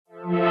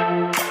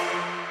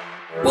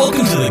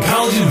Welcome to the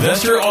College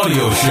Investor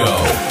Audio Show,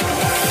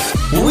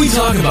 where we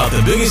talk about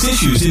the biggest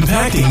issues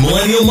impacting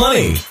millennial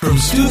money, from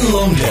student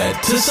loan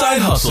debt to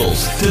side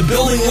hustles to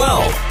building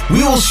wealth.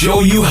 We will show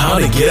you how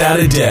to get out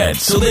of debt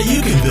so that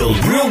you can build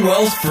real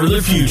wealth for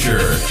the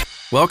future.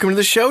 Welcome to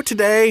the show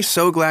today.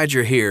 So glad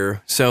you're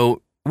here.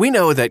 So we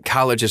know that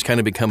college has kind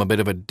of become a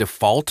bit of a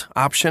default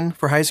option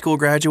for high school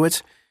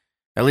graduates.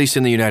 At least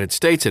in the United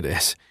States it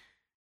is.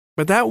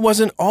 But that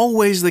wasn't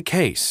always the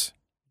case.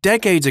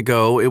 Decades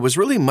ago, it was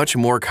really much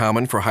more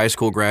common for high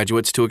school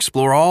graduates to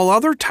explore all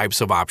other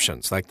types of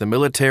options, like the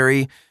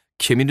military,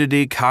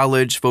 community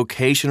college,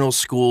 vocational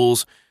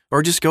schools,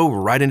 or just go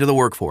right into the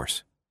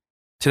workforce.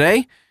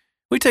 Today,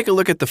 we take a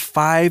look at the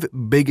 5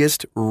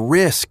 biggest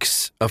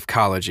risks of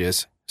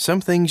colleges,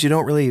 some things you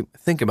don't really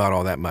think about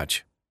all that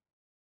much.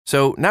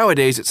 So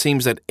nowadays, it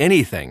seems that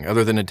anything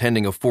other than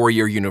attending a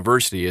 4-year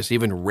university is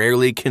even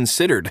rarely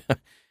considered.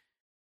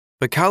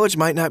 But college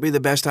might not be the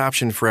best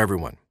option for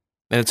everyone,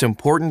 and it's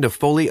important to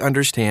fully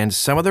understand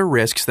some of the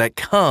risks that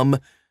come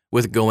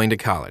with going to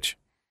college.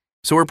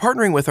 So we're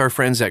partnering with our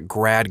friends at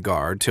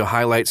GradGuard to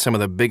highlight some of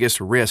the biggest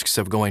risks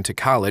of going to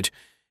college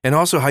and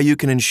also how you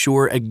can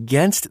insure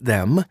against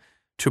them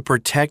to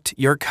protect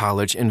your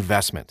college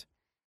investment.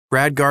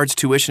 GradGuard's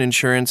tuition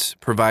insurance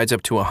provides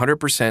up to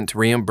 100%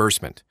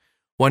 reimbursement.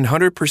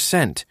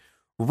 100%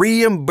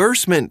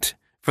 reimbursement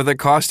for the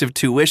cost of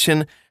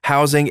tuition,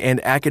 housing,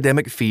 and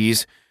academic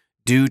fees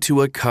due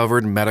to a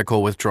covered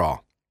medical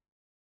withdrawal.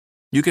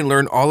 You can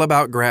learn all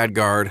about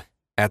GradGuard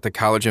at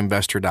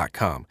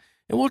thecollegeinvestor.com,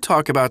 and we'll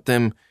talk about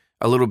them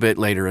a little bit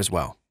later as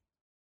well.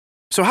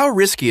 So how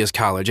risky is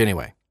college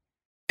anyway?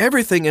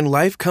 Everything in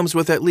life comes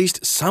with at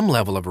least some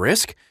level of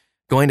risk.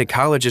 Going to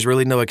college is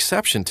really no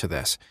exception to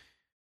this.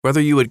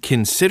 Whether you would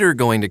consider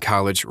going to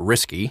college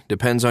risky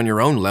depends on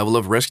your own level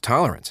of risk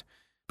tolerance.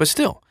 But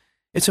still,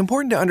 it's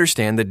important to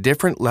understand the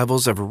different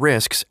levels of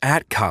risks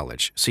at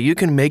college so you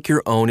can make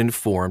your own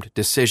informed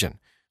decision.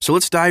 So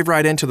let's dive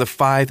right into the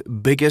 5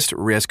 biggest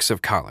risks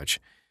of college.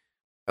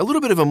 A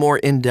little bit of a more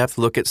in-depth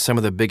look at some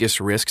of the biggest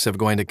risks of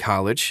going to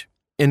college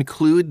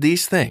include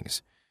these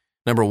things.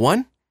 Number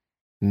 1,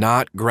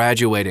 not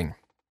graduating.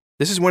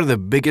 This is one of the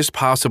biggest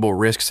possible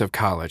risks of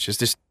college, is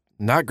just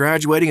not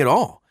graduating at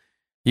all.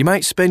 You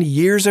might spend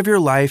years of your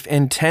life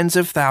and tens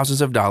of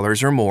thousands of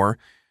dollars or more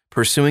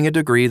pursuing a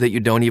degree that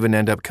you don't even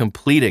end up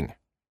completing.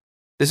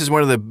 This is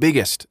one of the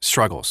biggest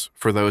struggles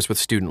for those with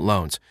student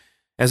loans,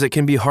 as it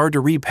can be hard to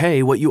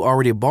repay what you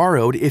already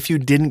borrowed if you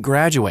didn't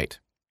graduate.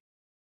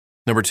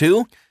 Number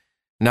 2,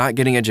 not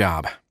getting a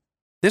job.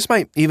 This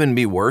might even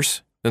be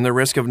worse than the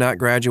risk of not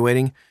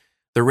graduating,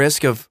 the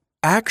risk of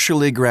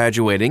actually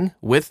graduating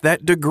with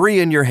that degree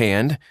in your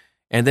hand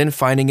and then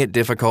finding it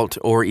difficult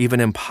or even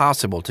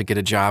impossible to get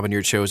a job in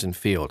your chosen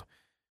field.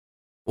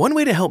 One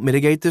way to help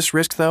mitigate this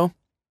risk, though,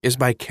 is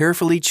by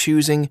carefully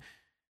choosing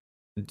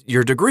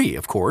your degree,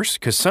 of course,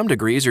 because some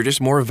degrees are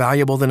just more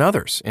valuable than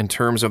others in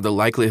terms of the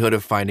likelihood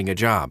of finding a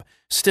job.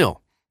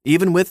 Still,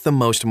 even with the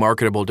most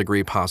marketable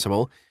degree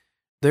possible,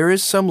 there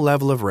is some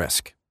level of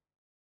risk.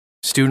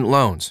 Student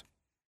loans.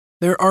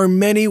 There are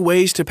many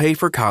ways to pay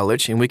for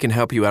college, and we can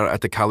help you out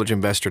at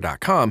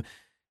thecollegeinvestor.com.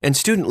 And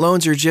student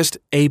loans are just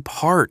a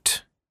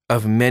part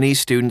of many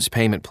students'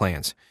 payment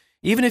plans.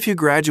 Even if you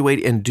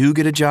graduate and do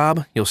get a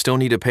job, you'll still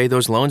need to pay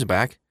those loans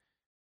back.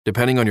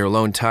 Depending on your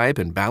loan type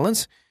and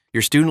balance,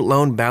 your student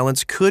loan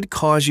balance could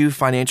cause you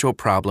financial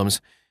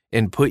problems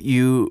and put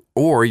you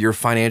or your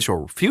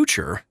financial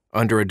future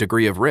under a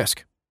degree of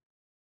risk.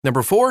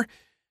 Number 4,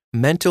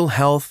 mental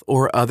health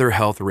or other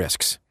health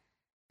risks.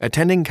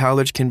 Attending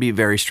college can be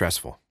very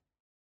stressful,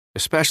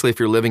 especially if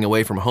you're living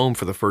away from home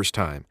for the first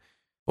time,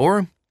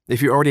 or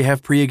if you already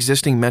have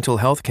pre-existing mental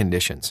health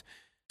conditions.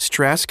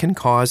 Stress can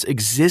cause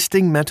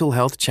existing mental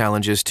health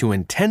challenges to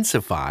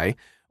intensify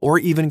or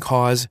even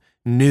cause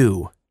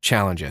new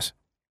challenges.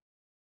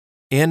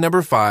 And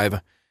number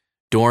 5,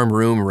 dorm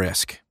room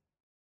risk.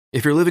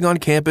 If you're living on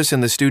campus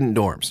in the student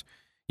dorms,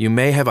 you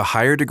may have a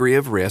higher degree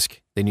of risk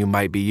than you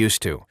might be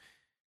used to.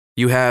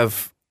 You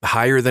have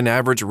higher than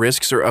average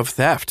risks of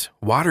theft,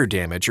 water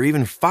damage, or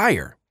even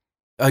fire.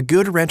 A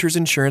good renter's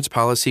insurance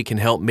policy can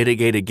help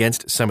mitigate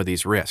against some of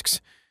these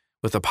risks,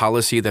 with a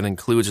policy that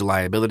includes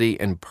liability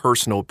and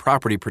personal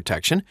property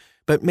protection,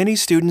 but many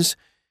students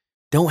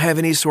don't have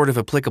any sort of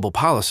applicable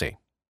policy.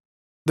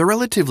 They're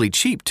relatively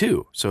cheap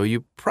too, so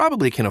you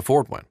probably can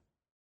afford one.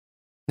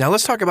 Now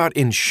let's talk about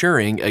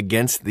insuring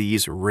against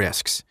these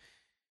risks.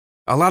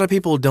 A lot of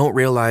people don't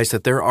realize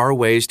that there are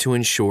ways to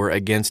insure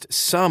against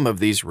some of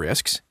these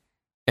risks,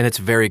 and it's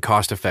very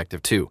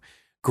cost-effective too.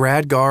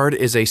 GradGuard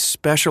is a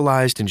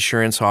specialized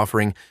insurance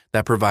offering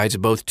that provides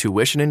both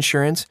tuition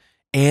insurance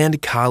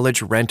and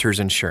college renter's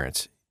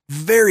insurance.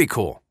 Very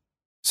cool.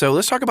 So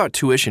let's talk about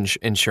tuition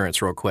insurance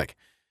real quick.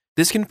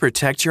 This can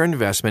protect your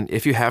investment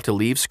if you have to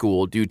leave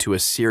school due to a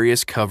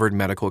serious covered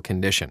medical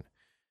condition.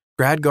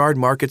 GradGuard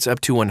markets up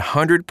to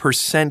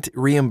 100%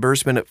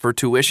 reimbursement for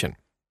tuition,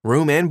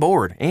 room and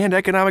board, and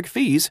economic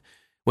fees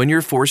when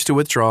you're forced to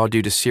withdraw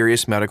due to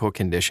serious medical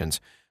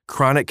conditions,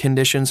 chronic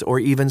conditions, or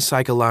even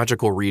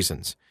psychological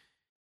reasons.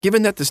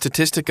 Given that the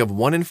statistic of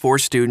 1 in 4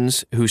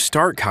 students who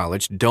start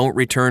college don't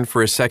return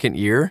for a second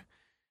year,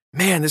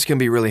 man, this can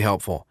be really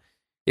helpful.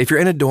 If you're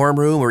in a dorm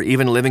room or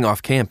even living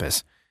off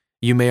campus,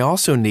 you may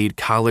also need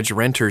college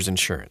renter's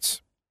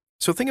insurance.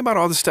 So think about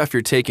all the stuff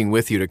you're taking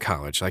with you to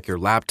college, like your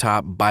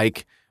laptop,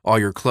 bike, all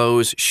your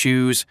clothes,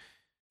 shoes.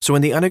 So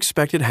when the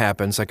unexpected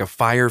happens, like a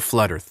fire,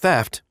 flood, or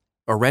theft,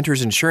 a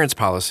renter's insurance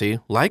policy,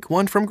 like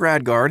one from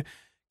GradGuard,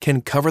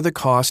 can cover the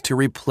cost to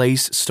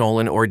replace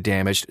stolen or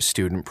damaged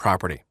student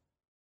property.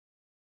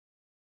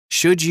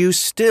 Should you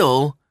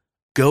still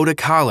go to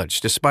college,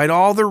 despite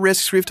all the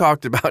risks we've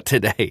talked about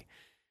today?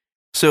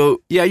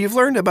 So, yeah, you've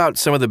learned about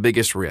some of the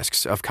biggest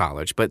risks of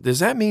college, but does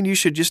that mean you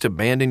should just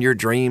abandon your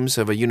dreams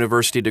of a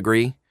university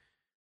degree?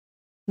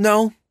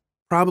 No,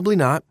 probably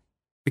not,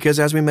 because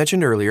as we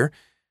mentioned earlier,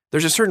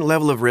 there's a certain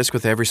level of risk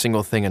with every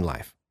single thing in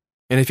life.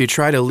 And if you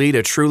try to lead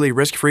a truly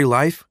risk-free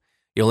life,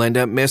 you'll end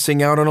up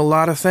missing out on a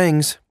lot of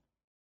things.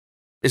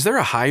 Is there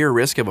a higher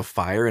risk of a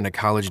fire in a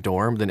college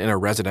dorm than in a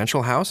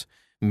residential house?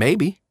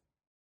 Maybe.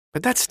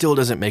 But that still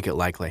doesn't make it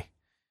likely.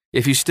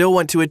 If you still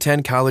want to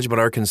attend college but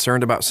are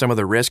concerned about some of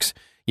the risks,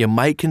 you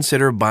might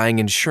consider buying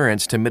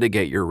insurance to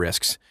mitigate your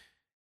risks.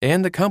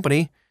 And the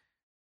company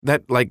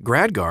that, like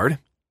GradGuard,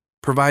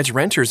 provides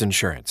renter's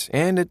insurance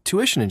and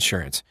tuition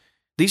insurance.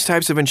 These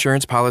types of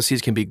insurance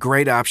policies can be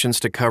great options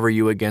to cover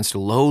you against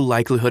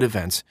low-likelihood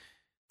events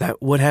that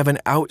would have an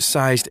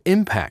outsized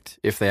impact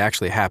if they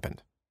actually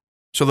happened.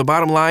 So the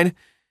bottom line,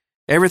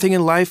 everything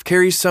in life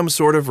carries some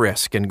sort of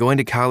risk, and going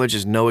to college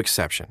is no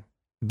exception.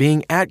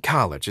 Being at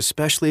college,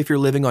 especially if you're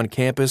living on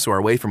campus or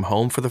away from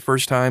home for the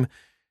first time,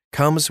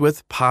 comes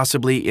with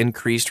possibly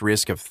increased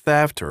risk of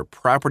theft or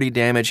property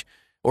damage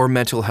or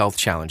mental health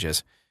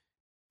challenges.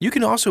 You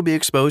can also be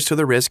exposed to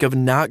the risk of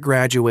not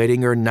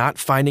graduating or not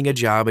finding a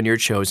job in your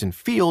chosen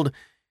field,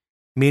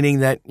 meaning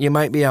that you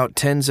might be out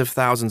tens of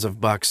thousands of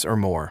bucks or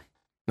more.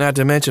 Not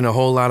to mention a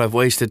whole lot of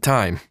wasted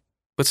time.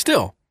 But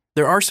still,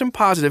 there are some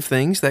positive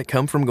things that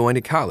come from going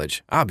to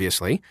college,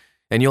 obviously,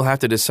 and you'll have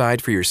to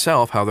decide for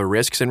yourself how the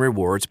risks and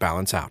rewards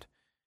balance out.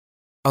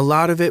 A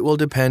lot of it will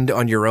depend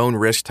on your own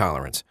risk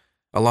tolerance,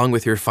 along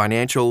with your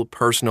financial,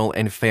 personal,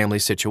 and family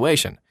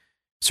situation.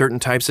 Certain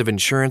types of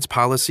insurance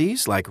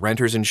policies, like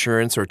renter's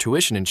insurance or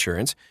tuition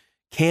insurance,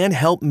 can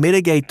help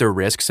mitigate the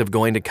risks of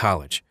going to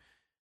college.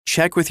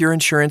 Check with your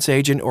insurance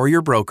agent or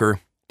your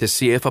broker to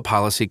see if a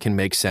policy can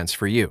make sense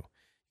for you.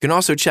 You can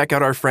also check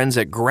out our friends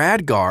at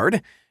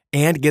GradGuard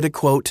and get a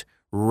quote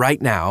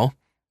right now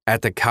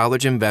at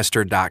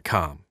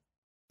thecollegeinvestor.com.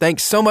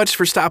 Thanks so much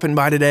for stopping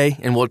by today,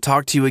 and we'll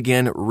talk to you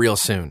again real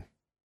soon.